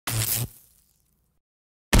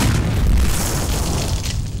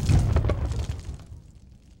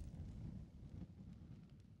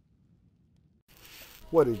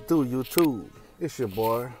What it do, YouTube? It's your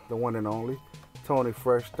boy, the one and only, Tony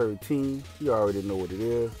Fresh 13. You already know what it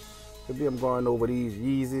is. Today I'm going over these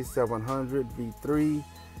Yeezy 700 V3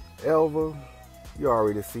 Alvah. You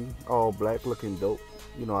already see, all black, looking dope.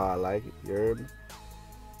 You know how I like it, you heard me?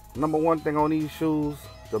 Number one thing on these shoes,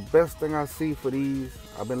 the best thing I see for these,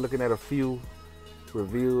 I've been looking at a few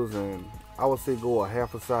reviews and I would say go a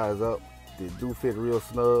half a size up. They do fit real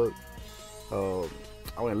snug.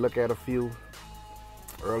 I went and look at a few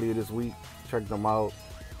earlier this week, checked them out.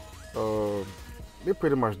 They're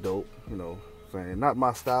pretty much dope, you know what I'm saying? Not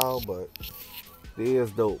my style, but they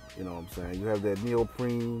is dope, you know what I'm saying? You have that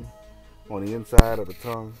neoprene on the inside of the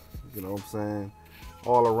tongue, you know what I'm saying?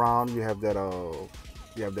 All around you have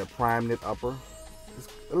that prime knit upper. It's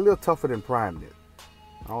a little tougher than prime knit.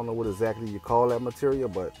 I don't know what exactly you call that material,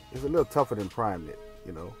 but it's a little tougher than prime knit,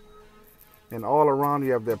 you know. And all around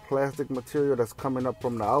you have that plastic material that's coming up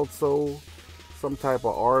from the outsole, some type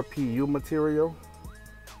of RPU material.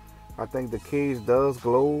 I think the cage does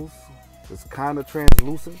glows. It's kind of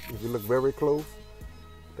translucent if you look very close.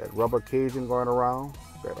 That rubber caging going around,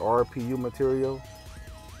 that RPU material,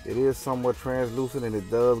 it is somewhat translucent and it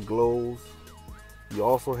does glows. You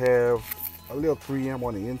also have a little 3M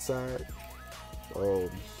on the inside.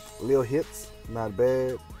 Little hits, not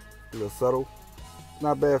bad, a little subtle.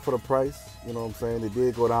 Not bad for the price, you know what I'm saying? They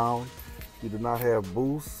did go down. You do not have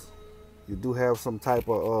boosts. You do have some type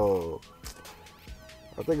of,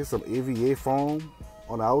 I think it's some EVA foam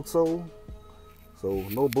on the outsole. So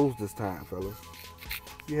no boost this time, fellas.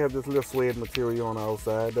 You have this little suede material on the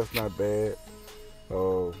outside. That's not bad.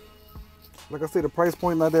 Like I said, the price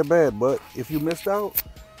point not that bad, but if you missed out,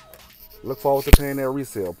 look forward to paying that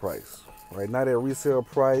resale price. Right now, that resale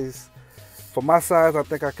price, for my size, I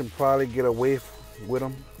think I can probably get away with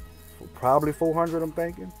them for probably 400. I'm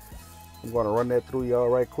thinking. I'm gonna run that through y'all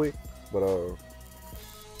right quick, but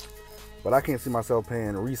I can't see myself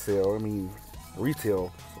paying resale. I mean,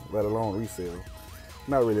 retail, let alone resale.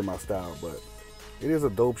 Not really my style, but it is a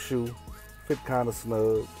dope shoe. Fit kind of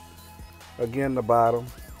snug. Again, the bottom,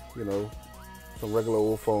 you know, some regular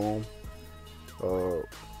old foam.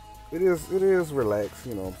 It is relaxed,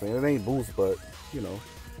 you know what I'm saying? It ain't boost, but you know,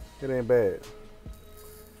 it ain't bad.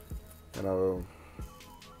 And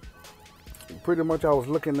pretty much I was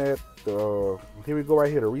looking at here we go right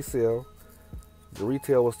here, the resale. The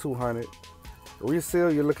retail was 200. The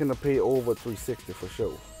resale you're looking to pay over 360 for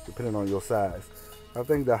sure, depending on your size. I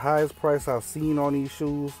think the highest price I've seen on these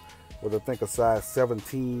shoes was I think a size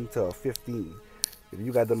 17 to a 15. If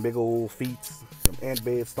you got them big old feet, them ant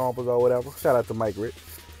bed stompers or whatever, shout out to Mike Rich.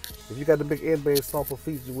 If you got the big ant bed stomper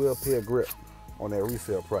feet, you will pay a grip on that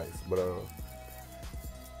resale price. But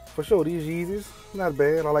for sure, these Yeezys, not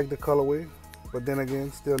bad. I like the colorway, but then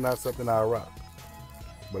again, still not something I rock.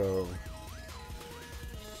 But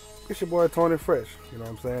it's your boy Tony Fresh. You know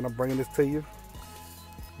what I'm saying? I'm bringing this to you.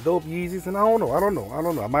 Dope Yeezys, and I don't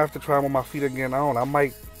know. I might have to try them on my feet again. I don't know.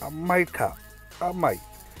 I might cop. I might.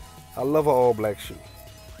 I love an all black shoe.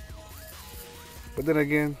 But then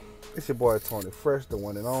again, it's your boy Tony Fresh, the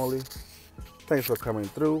one and only. Thanks for coming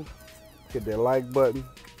through. Hit that like button.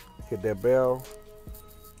 Hit that bell.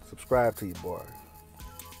 Subscribe to your boy.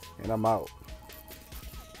 And I'm out.